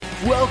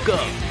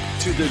Welcome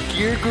to the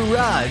Gear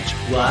Garage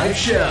Live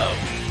Show.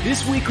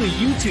 This weekly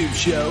YouTube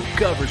show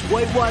covers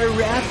whitewater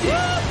rafting,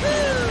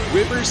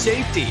 river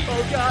safety,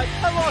 oh God,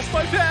 I lost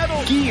my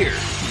paddle, gear,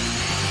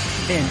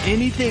 and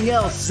anything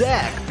else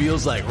Zach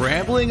feels like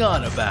rambling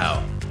on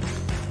about.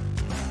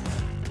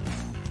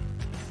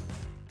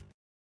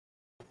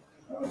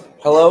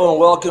 Hello and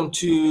welcome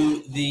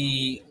to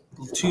the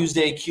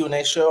Tuesday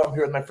Q&A show. I'm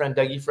here with my friend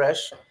Dougie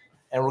Fresh,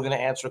 and we're going to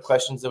answer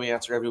questions that we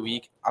answer every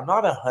week. I'm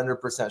not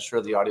 100% sure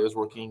the audio is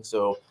working,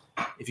 so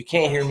if you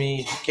can't hear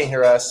me, if you can't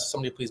hear us,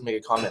 somebody please make a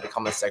comment in the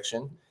comment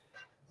section.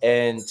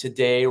 And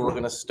today we're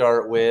going to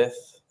start with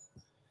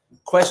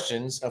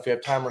questions. If we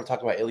have time, we're going to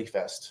talk about Illy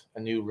Fest, a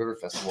new river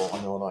festival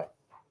in Illinois.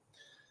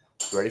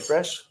 You ready,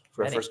 Fresh,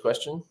 for our first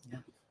question? Yeah.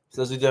 For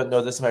those who don't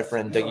know, this is my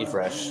friend Dougie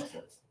Fresh.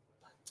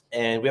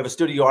 And we have a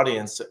studio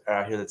audience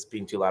here that's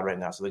being too loud right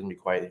now, so they can be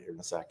quiet here in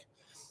a sec.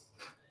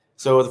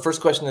 So the first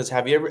question is,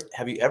 have you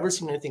ever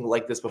seen anything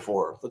like this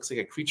before? Looks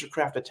like a creature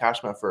craft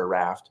attachment for a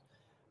raft.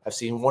 I've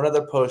seen one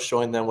other post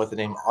showing them with the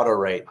name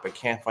Autorite, but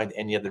can't find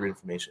any other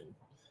information.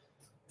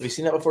 Have you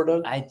seen that before,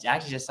 Doug? I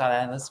actually just saw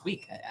that this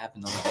week. I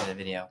happened to look at the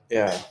video.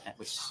 Yeah.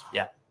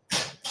 Yeah.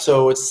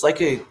 So it's like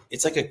a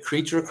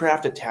creature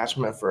craft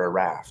attachment for a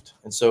raft,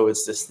 and so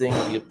it's this thing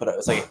that you put.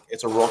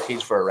 It's a roll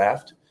cage for a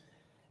raft.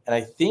 And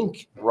I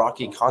think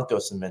Rocky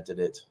Contos invented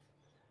it.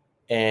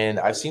 And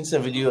I've seen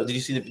some video. Did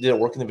you see? Did it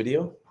work in the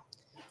video?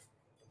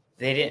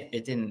 They didn't.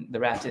 It didn't. The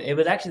raft. It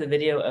was actually the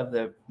video of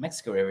the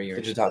Mexico River.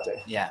 The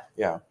Jitate. Yeah.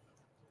 Yeah.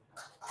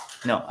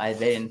 No,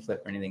 they didn't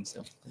flip or anything,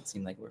 so it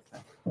seemed like it worked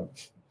fine.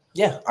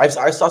 Yeah, I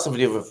saw some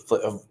video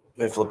of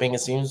flipping.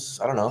 It seems,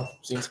 I don't know,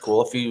 seems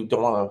cool. If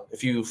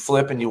you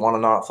flip and you want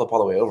to not flip all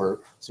the way over,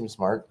 seems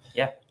smart.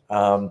 Yeah.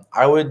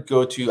 I would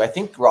go to, I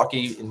think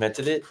Rocky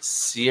invented it,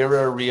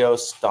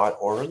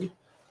 sierrarios.org,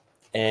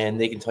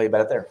 and they can tell you about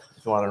it there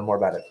if you want to learn more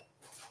about it.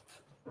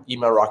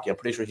 Email Rocky. I'm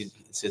pretty sure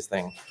it's his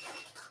thing.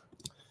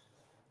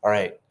 All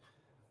right.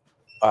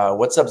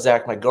 What's up,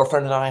 Zach? My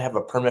girlfriend and I have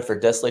a permit for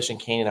Desolation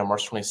Canyon on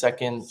March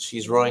 22nd.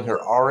 She's rowing her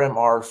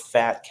RMR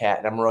Fat Cat,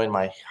 and I'm rowing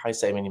my High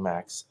Side Mini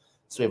Max.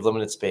 So we have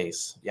limited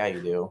space. Yeah,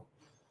 you do.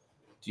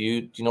 Do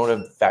you know what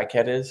a Fat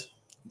Cat is?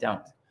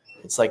 Don't.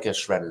 It's like a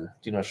shredder. Do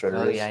you know what a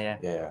shredder is?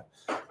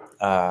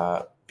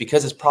 Yeah.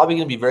 Because it's probably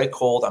going to be very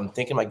cold, I'm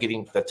thinking about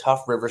getting the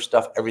Tough River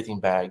Stuff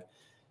Everything bag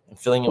and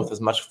filling it with as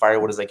much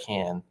firewood as I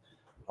can.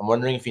 I'm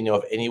wondering if you know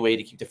of any way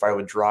to keep the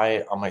firewood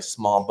dry on my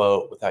small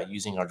boat without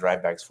using our dry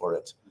bags for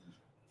it.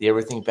 The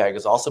Everything bag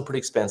is also pretty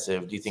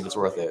expensive. Do you think it's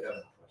worth it?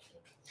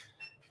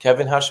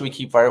 Kevin, how should we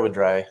keep firewood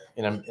dry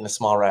in a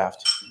small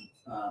raft?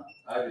 I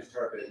just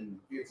tarp it, and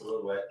if it's a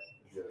little wet,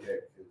 it's okay,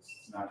 because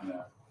it's not going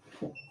to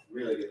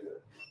really get the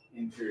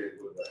interior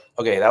wood wet.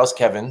 Okay, that was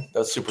Kevin. That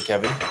was Super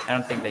Kevin. I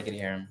don't think they could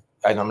hear him.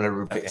 I'm going to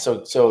repeat. Okay.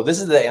 So this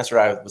is the answer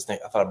I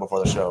thought of before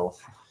the show.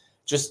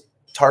 Just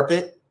tarp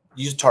it.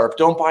 Use tarp.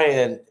 Don't buy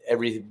an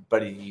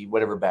everybody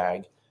whatever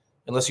bag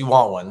unless you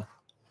want one,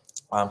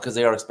 because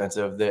they are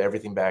expensive. The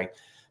Everything bag.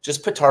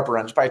 Just put tarp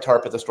around. Just buy a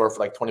tarp at the store for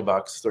like $20,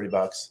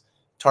 $30.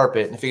 Tarp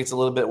it, and if it gets a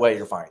little bit wet,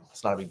 you're fine.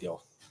 It's not a big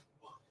deal.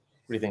 What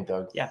do you think,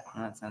 Doug? Yeah,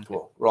 that sounds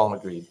Cool. We're all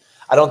agreed.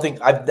 I don't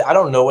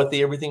know what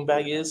the Everything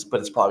bag is,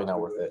 but it's probably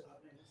not worth it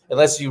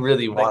unless you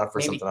really want it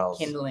for something else.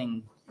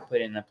 Kindling,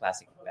 put it in a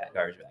plastic bag,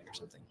 garbage bag or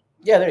something.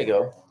 Yeah, there you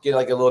go. Get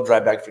like a little dry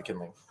bag for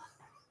kindling.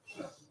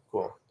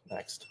 Cool.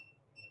 Next.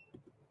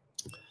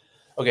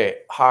 Okay.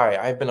 Hi,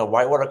 I've been a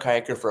whitewater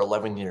kayaker for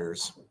 11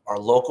 years. Our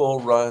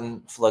local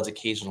run floods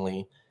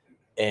occasionally,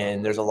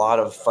 and there's a lot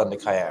of fun to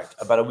kayak.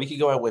 About a week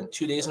ago, I went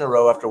 2 days in a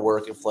row after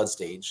work at flood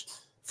stage.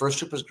 First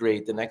trip was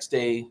great. The next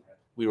day,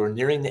 we were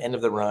nearing the end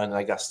of the run, and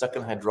I got stuck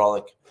in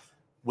hydraulic,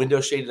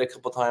 window shaded a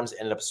couple times,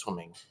 ended up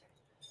swimming.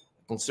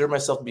 I consider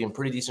myself to be in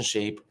pretty decent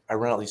shape. I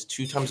run at least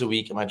 2 times a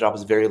week, and my job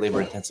is very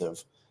labor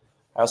intensive.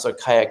 I also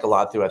kayak a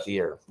lot throughout the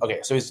year.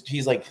 Okay, so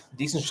he's like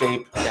decent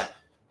shape. Yeah.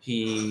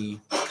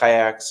 He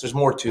kayaks. There's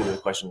more to the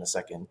question in a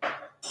second.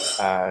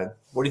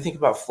 What do you think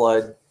about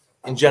flood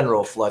in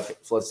general? Flood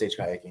stage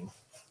kayaking.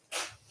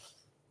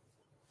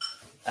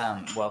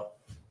 Well,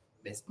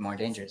 it's more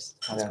dangerous.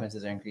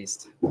 Consequences are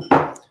increased.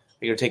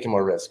 You're taking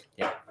more risk.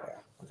 Yeah.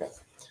 Okay.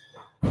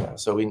 Yeah,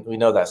 so we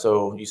know that.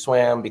 So you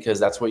swam because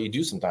that's what you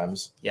do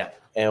sometimes. Yeah.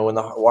 And when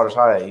the water's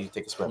high, you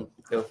take a swim.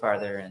 Go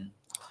farther and.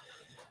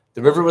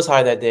 The river was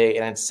high that day,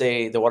 and I'd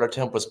say the water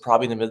temp was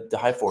probably in the mid to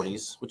high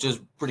 40s, which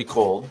is pretty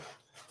cold.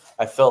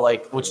 I felt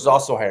like, which is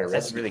also higher risk.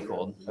 That's really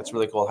cold. That's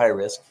really cold, high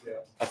risk. Yeah.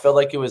 I felt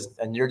like it was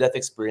a near-death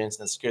experience,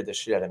 and it scared the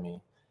shit out of me.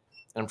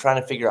 And I'm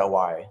trying to figure out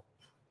why.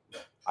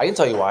 I can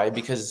tell you why,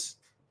 because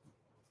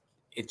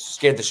it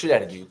scared the shit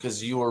out of you,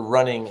 because you were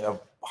running a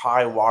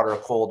high water,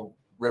 cold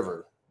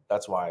river.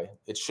 That's why.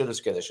 It should have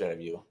scared the shit out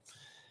of you.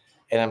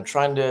 And I'm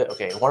trying to,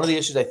 one of the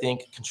issues I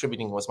think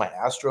contributing was my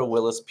Astro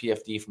Willis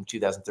PFD from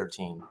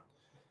 2013.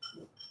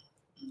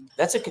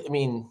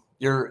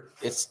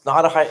 It's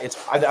not a high,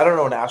 I don't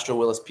know what an Astro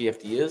Willis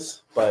PFD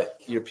is, but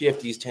your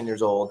PFD is 10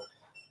 years old.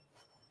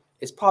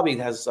 It probably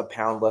has a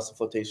pound less of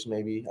flotation,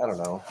 maybe. I don't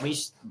know.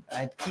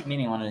 I keep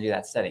meaning I want to do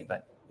that study,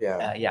 but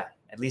Yeah. yeah,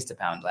 at least a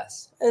pound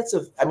less.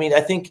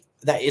 I think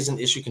that is an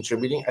issue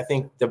contributing. I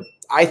think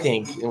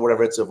in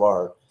whatever it's of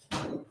our,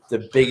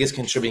 the biggest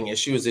contributing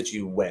issue is that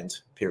you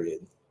went,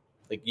 period.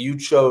 Like you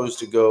chose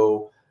to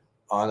go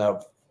on a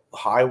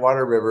high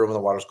water river when the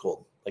water's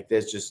cold. Like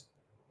there's just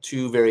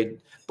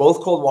both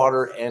cold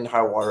water and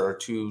high water are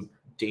two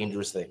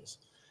dangerous things.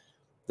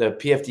 The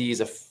PFD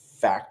is a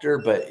factor,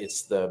 but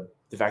it's the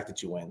fact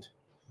that you went.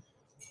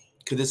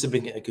 Could this have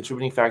been a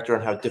contributing factor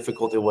on how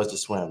difficult it was to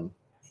swim?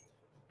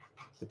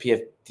 The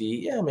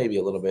PFD, yeah, maybe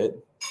a little bit.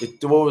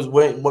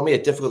 What made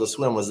it difficult to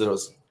swim was that it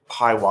was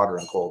high water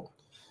and cold.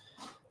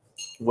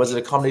 Was it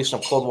a combination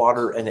of cold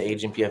water and the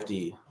aging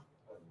PFD?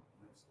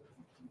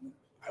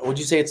 Would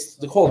you say it's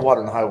the cold water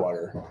and the high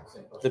water?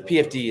 The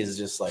PFD is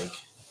just like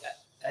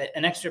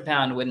an extra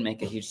pound wouldn't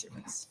make a huge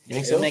difference. You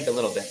think It so? would make a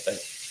little bit, but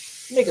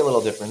make a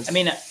little difference. I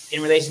mean,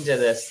 in relation to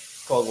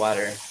this cold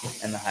water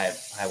and the high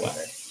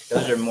water,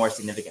 those are more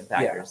significant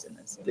factors in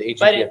this. The aging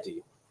But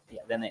PFD.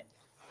 then they.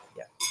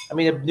 I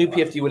mean, a new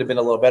PFD would have been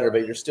a little better,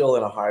 but you're still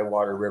in a high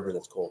water river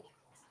that's cold.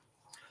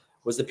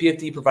 Was the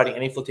PFD providing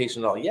any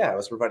flotation at all? Yeah, it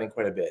was providing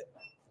quite a bit.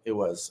 It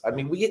was. I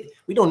mean, we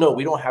don't know.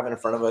 We don't have it in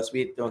front of us.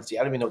 We don't see.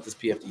 I don't even know what this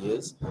PFD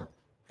is,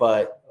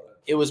 but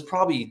it was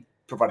probably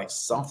providing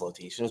some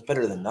flotation. It was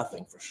better than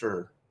nothing for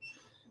sure.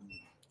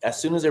 As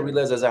soon as I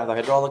realized I was out of the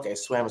hydraulic, I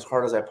swam as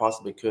hard as I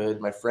possibly could.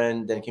 My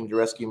friend then came to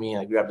rescue me,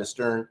 and I grabbed a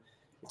stern.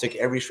 It took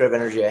every shred of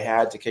energy I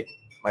had to kick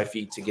my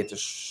feet to get to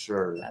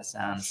shore. That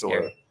sounds Sure.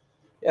 scary.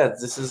 Yeah,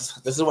 this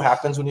is what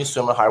happens when you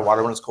swim in high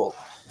water when it's cold.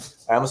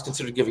 I almost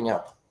considered giving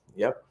up.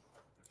 Yep.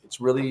 It's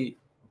really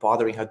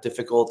bothering how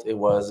difficult it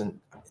was, and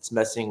it's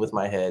messing with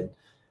my head.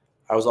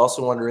 I was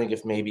also wondering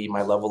if maybe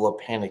my level of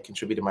panic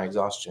contributed to my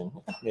exhaustion.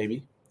 Maybe.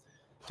 Do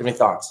you have any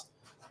thoughts?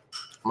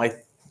 My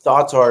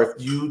thoughts are, if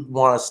you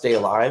want to stay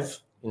alive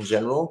in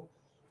general,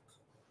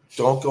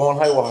 don't go in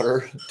high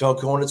water. Don't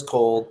go when it's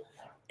cold.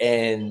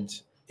 And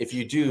if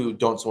you do,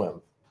 don't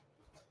swim.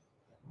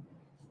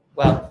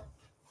 Well,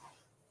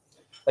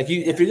 Like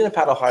if you're going to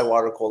paddle high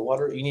water, cold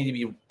water, you need to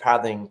be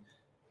paddling.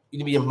 You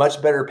need to be a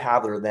much better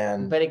paddler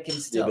than. but it can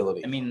still.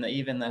 ability. I mean,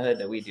 even the hood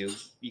that we do,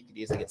 you could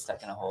easily get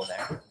stuck in a hole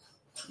there.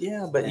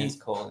 Yeah, but And it's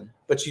cold.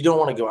 But you don't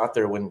want to go out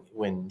there when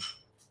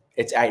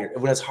it's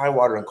when it's high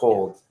water and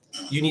cold.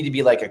 You need to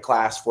be like a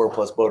class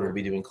 4+ boater to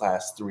be doing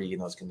class 3 in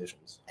those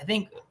conditions. I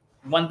think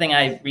one thing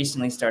I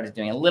recently started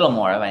doing a little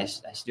more of, I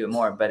should do it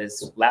more, but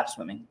is lap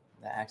swimming.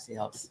 That actually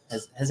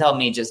has helped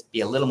me just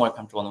be a little more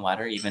comfortable in the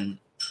water, even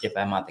if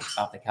I'm off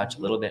the couch a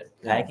little bit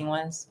kayaking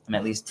wise. I'm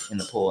at least in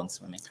the pool and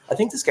swimming. I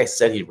think this guy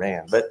said he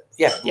ran, but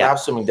yeah, lap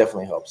swimming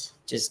definitely helps.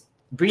 Just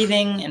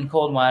breathing in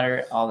cold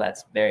water, all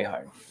that's very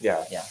hard.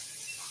 Yeah. Yeah.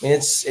 I mean,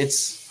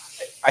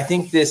 I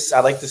think I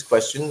like this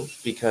question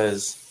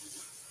because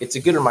it's a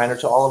good reminder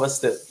to all of us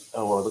that,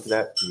 oh, well, look at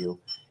that view.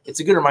 It's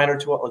a good reminder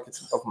to look,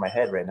 it's over my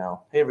head right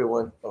now. Hey,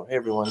 everyone. Oh, hey,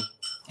 everyone.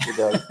 Hey,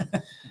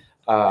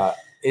 Doug.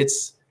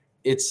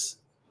 It's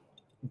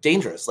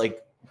dangerous.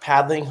 Like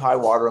paddling high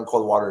water and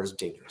cold water is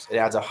dangerous. It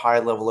adds a high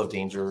level of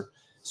danger.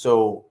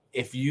 So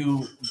if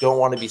you don't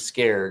want to be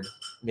scared,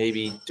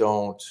 maybe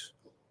don't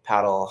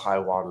paddle high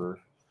water.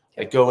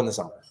 Like go in the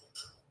summer.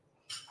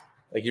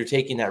 Like you're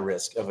taking that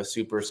risk of a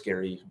super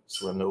scary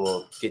swim that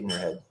will get in your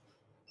head.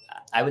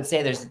 I would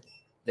say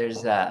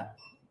there's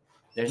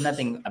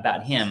nothing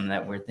about him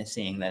that we're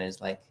seeing that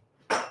is like.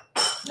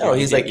 No,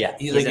 he's like in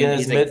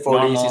his mid 40s.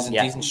 normal, He's in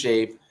decent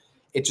shape.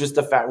 It's just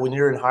the fact when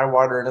you're in high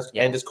water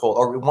and it's cold,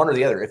 or one or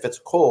the other. If it's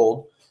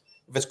cold,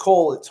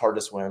 it's hard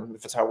to swim.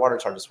 If it's high water,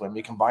 it's hard to swim.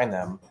 You combine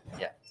them,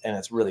 and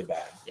it's really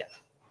bad. Yeah.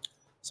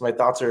 So my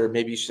thoughts are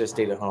maybe you should have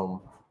stayed at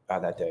home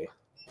that day,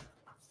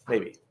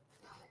 maybe,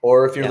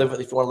 or if you want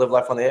to live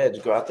life on the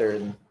edge, go out there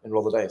and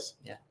roll the dice.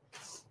 Yeah.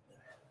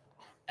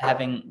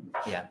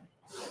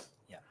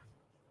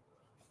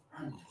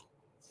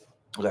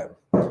 Okay.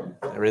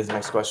 Ready for the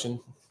next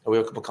question? We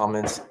have a couple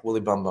comments. Willie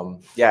Bum Bum.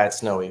 Yeah, it's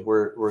snowy.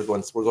 We're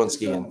going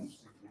skiing.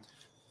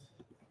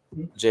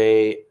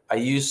 Jay, I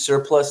used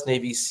surplus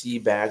Navy Sea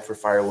bag for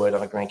firewood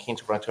on a Grand Canyon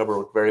trip in October.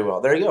 Worked very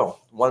well. There you go.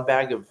 One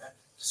bag of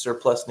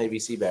surplus Navy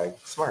Sea bag.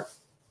 Smart.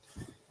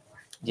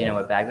 Do you know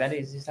what bag that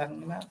is he's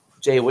talking about?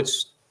 Jay,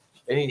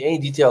 any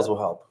details will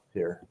help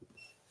here.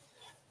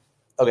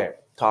 Okay.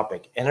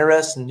 Topic.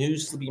 NRS new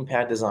sleeping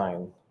pad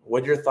design.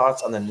 What are your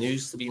thoughts on the new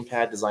sleeping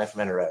pad design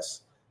from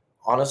NRS?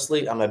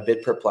 Honestly, I'm a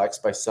bit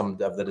perplexed by some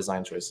of the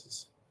design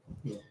choices.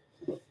 Is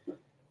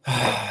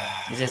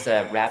this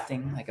a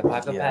rafting, like a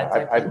pocket pad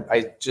type thing?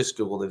 I just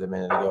Googled it a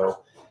minute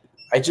ago.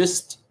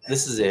 This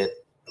is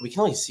it. We can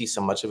only see so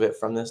much of it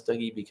from this,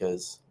 Dougie,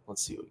 because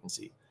let's see what we can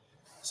see.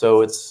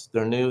 So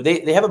they're new.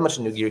 They have a bunch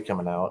of new gear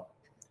coming out.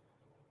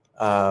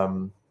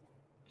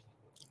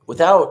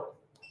 Without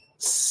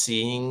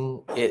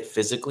seeing it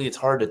physically, it's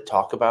hard to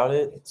talk about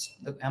it.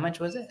 How much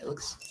was it? It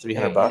looks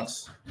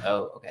 $300.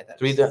 Oh, okay.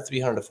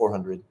 300 to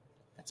 400.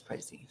 That's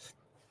pricey.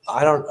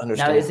 I don't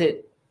understand. Now, is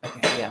it?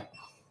 Okay, yeah.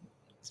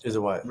 Is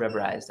it what?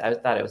 Rubberized. I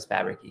thought it was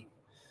fabricy,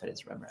 but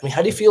it's rubberized. I mean,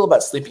 how do you feel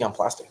about sleeping on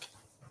plastic?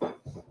 Do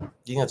you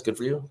think that's good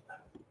for you?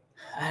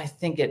 I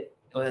think it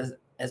was.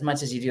 as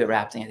much as you do at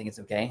rafting, I think it's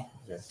okay.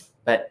 Okay.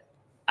 But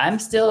I'm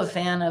still a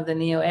fan of the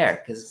Neo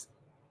Air because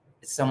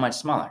it's so much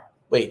smaller.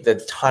 Wait, the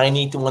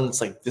tiny one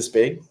that's like this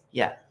big,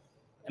 Yeah.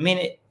 I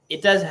mean,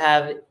 it does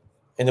have.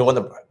 and the one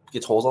that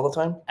gets holes all the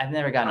time. I've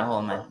never gotten a hole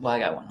in mine. Well, I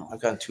got one hole. I've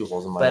gotten 2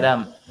 holes in mine.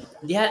 But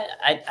yeah,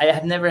 I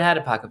have never had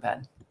a pocket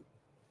pad.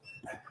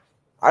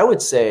 I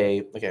would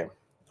say, okay, I'm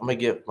gonna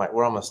give my.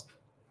 We're almost.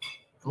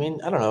 I mean,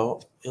 I don't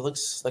know. It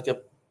looks like a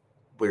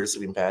weird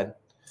sleeping pad.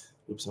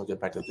 Oops, I'm gonna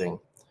get back to the thing.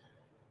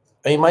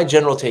 I mean, my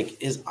general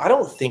take is I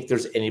don't think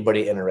there's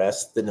anybody in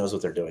NRS that knows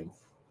what they're doing.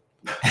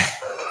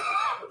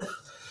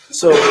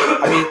 So,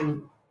 I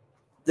mean,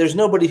 there's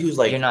nobody who's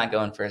like. You're not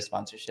going for a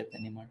sponsorship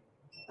anymore.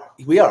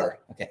 We are.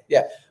 Okay.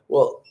 Yeah.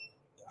 Well,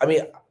 I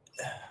mean,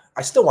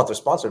 I still want their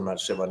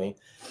sponsorship money,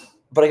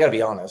 but I got to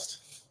be honest.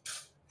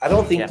 I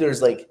don't think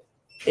there's like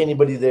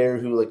anybody there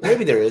who like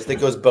maybe there is that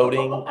goes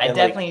boating. I and,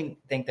 definitely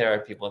think there are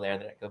people there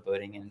that go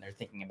boating and they're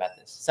thinking about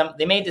this.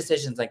 They made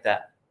decisions like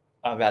that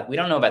about we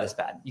don't know about this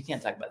pad. You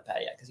can't talk about the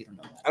pad yet because you don't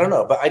know about it. I don't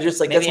know, but I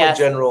just like Maybe that's my ask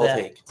general the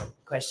take.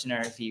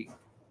 Questioner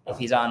if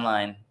he's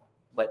online,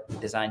 what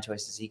design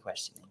choices is he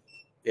questioning?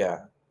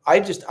 Yeah. I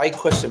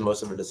question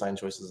most of the design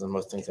choices and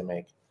most things they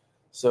make.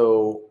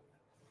 So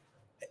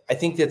I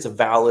think that's a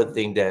valid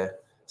thing to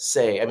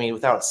say. I mean,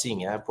 without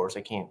seeing it, of course,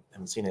 I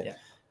haven't seen it. Yeah.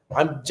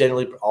 I'm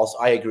generally also,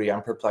 I agree.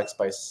 I'm perplexed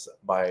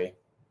by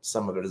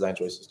some of the design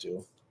choices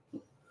too.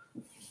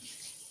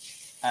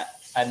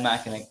 I'm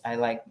not going to, I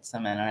like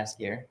some NRS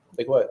gear.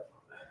 Like what?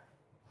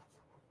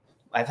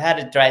 I've had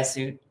a dry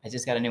suit. I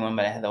just got a new one,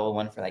 but I had the old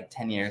one for like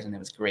 10 years and it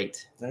was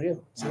great. There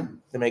you go.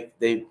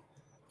 See?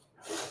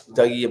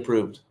 Dougie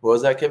approved. What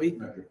was that,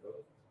 Kevin?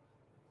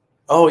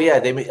 Oh yeah,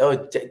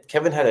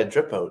 Kevin had a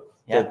drip boat.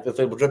 Yeah. The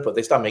inflatable drip boat.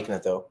 They stopped making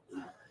it though.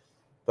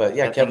 But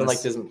yeah, That Kevin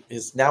thing's- liked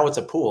his now it's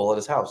a pool at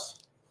his house.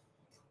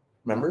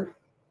 Remember?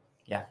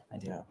 Yeah, I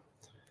do. Yeah.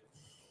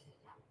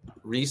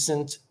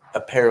 Recent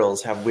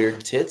apparels have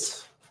weird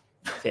tits.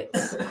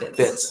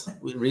 Fits.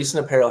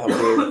 Recent apparel have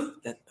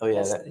weird. Oh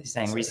yeah, He's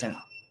saying recent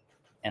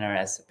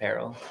NRS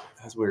apparel.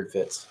 has weird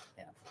fits.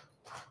 Yeah.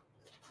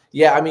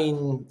 Yeah, I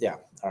mean, yeah.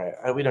 All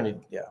right, we don't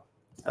need. Yeah.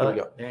 There we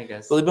go. There he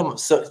goes.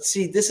 So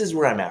see, this is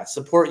where I'm at.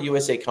 Support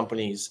USA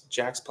companies.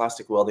 Jack's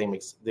Plastic Welding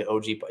makes the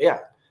OG. Yeah.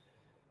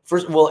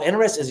 First, well,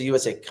 NRS is a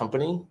USA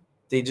company.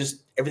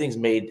 Everything's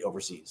made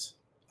overseas.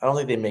 I don't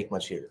think they make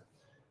much here.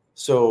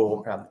 So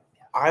Probably.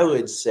 I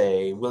would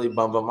say, Willie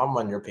Bum Bum, I'm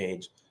on your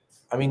page.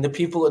 I mean, the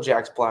people at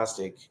Jack's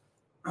Plastic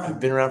have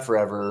been around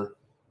forever.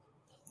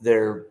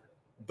 They're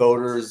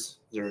boaters.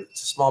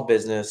 It's a small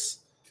business.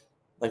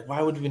 Like,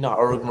 why would we not?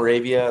 Or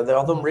Moravia.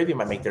 Although Moravia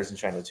might make theirs in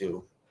China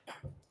too.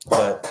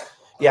 But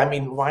yeah, I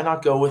mean, why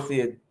not go with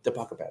the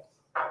pocket pad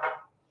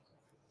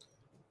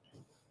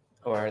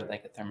Or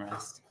like a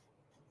Thermarest.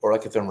 or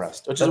like a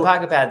Thermarest? Which The is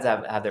pocket pads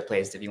have their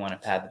place if you want to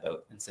pad the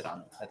boat and sit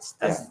on it. That's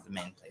the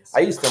main place. I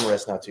use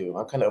Thermarest now too.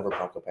 I'm kind of over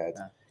pocket pads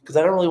Yeah. because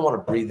I don't really want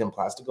to breathe in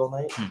plastic all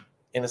night, Hmm.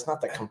 and it's not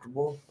that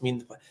comfortable. I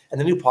mean,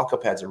 and the new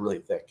pocket pads are really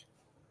thick.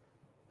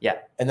 Yeah.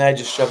 And then I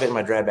just shove it in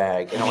my dry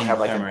bag, and I don't have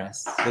like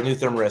Thermarest. the new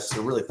Thermarests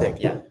are really thick.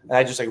 Yeah. And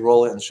I just like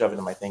roll it and shove it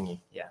in my thingy.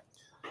 Yeah.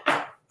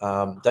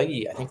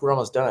 Dougie, I think we're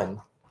almost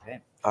done. Okay.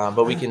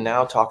 But we can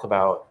now talk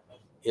about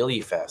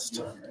Illy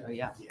Fest. Oh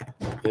yeah.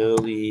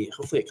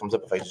 Hopefully it comes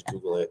up if I just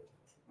Google it.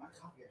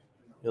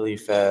 Illy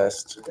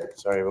Fest.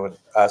 Sorry, everyone.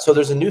 So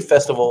there's a new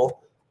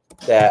festival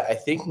that I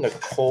think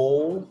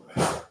Nicole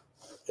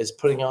is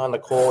putting on.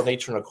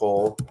 Nature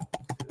Nicole,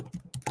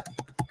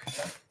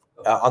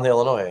 on the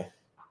Illinois.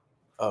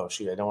 Oh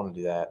shoot, I don't want to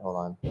do that. Hold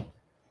on.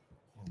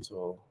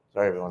 So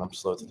sorry, everyone. I'm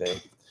slow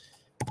today.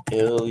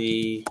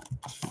 Illy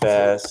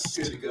Fest.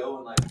 Good to go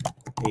in like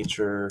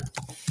Nature.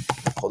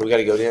 Oh, do we got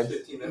to go, Dan?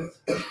 15 minutes.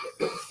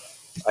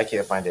 I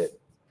can't find it.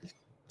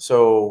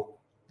 So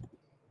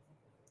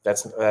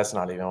that's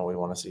not even what we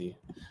want to see.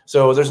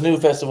 So there's a new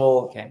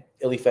festival, Okay.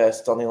 Illy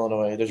Fest on the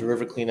Illinois. There's a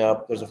river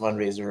cleanup. There's a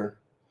fundraiser.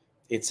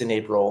 It's in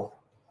April.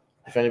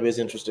 If anybody's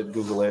interested,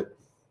 Google it.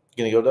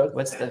 You gonna go, Doug?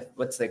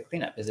 What's the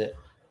cleanup? Does it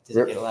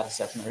Ri- get a lot of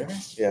stuff in the river?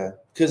 Yeah,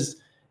 because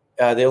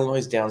the Illinois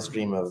is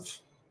downstream of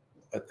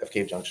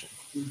Cave Junction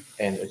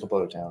and a couple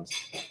other towns.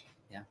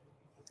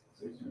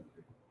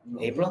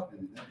 April?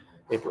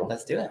 April.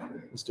 Let's do it.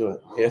 Let's do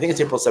it. Yeah, I think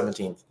it's April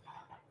 17th,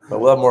 but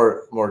we'll have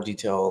more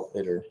detail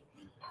later.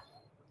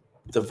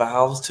 The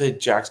valves to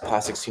Jack's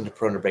Plastic seem to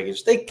prone to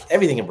breakage.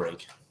 Everything can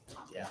break.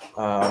 Yeah.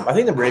 I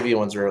think the Moravia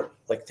ones are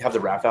like have the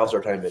wrap valves are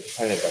a tiny bit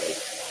better.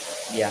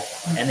 Yeah.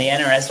 And the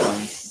NRS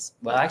ones.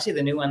 Well, actually,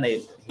 the new one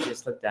he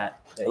just looked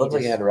at. It looked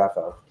like it had a wrap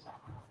valve.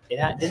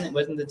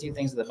 Wasn't the two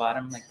things at the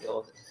bottom like the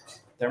old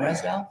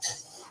Thermarest valve?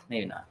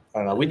 Maybe not. I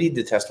don't know. We need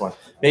to test one.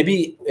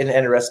 Maybe an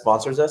NRS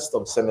sponsors us.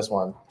 They'll send us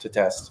one to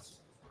test,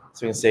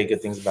 so we can say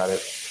good things about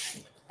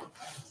it.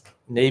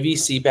 Navy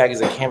sea bag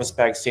is a canvas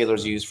bag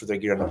sailors use for their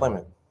gear on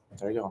deployment.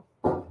 There you go.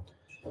 All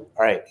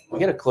right, we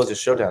got to close the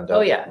show down, Doug.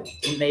 Oh yeah,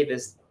 Navy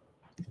is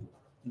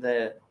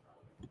the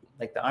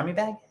army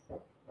bag.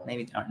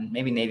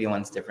 Maybe Navy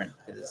one's different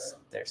because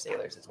their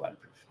sailors is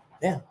waterproof.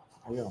 There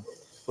you go.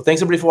 Well,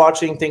 thanks everybody for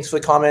watching. Thanks for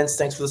the comments.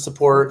 Thanks for the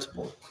support.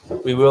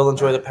 We will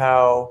enjoy the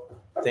POW.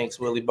 Thanks,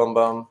 Willie Bum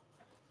Bum.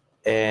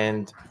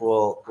 And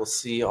we'll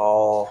see you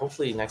all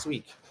hopefully next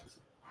week.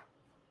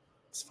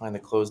 Let's find the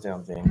close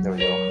down thing. There we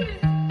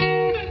go.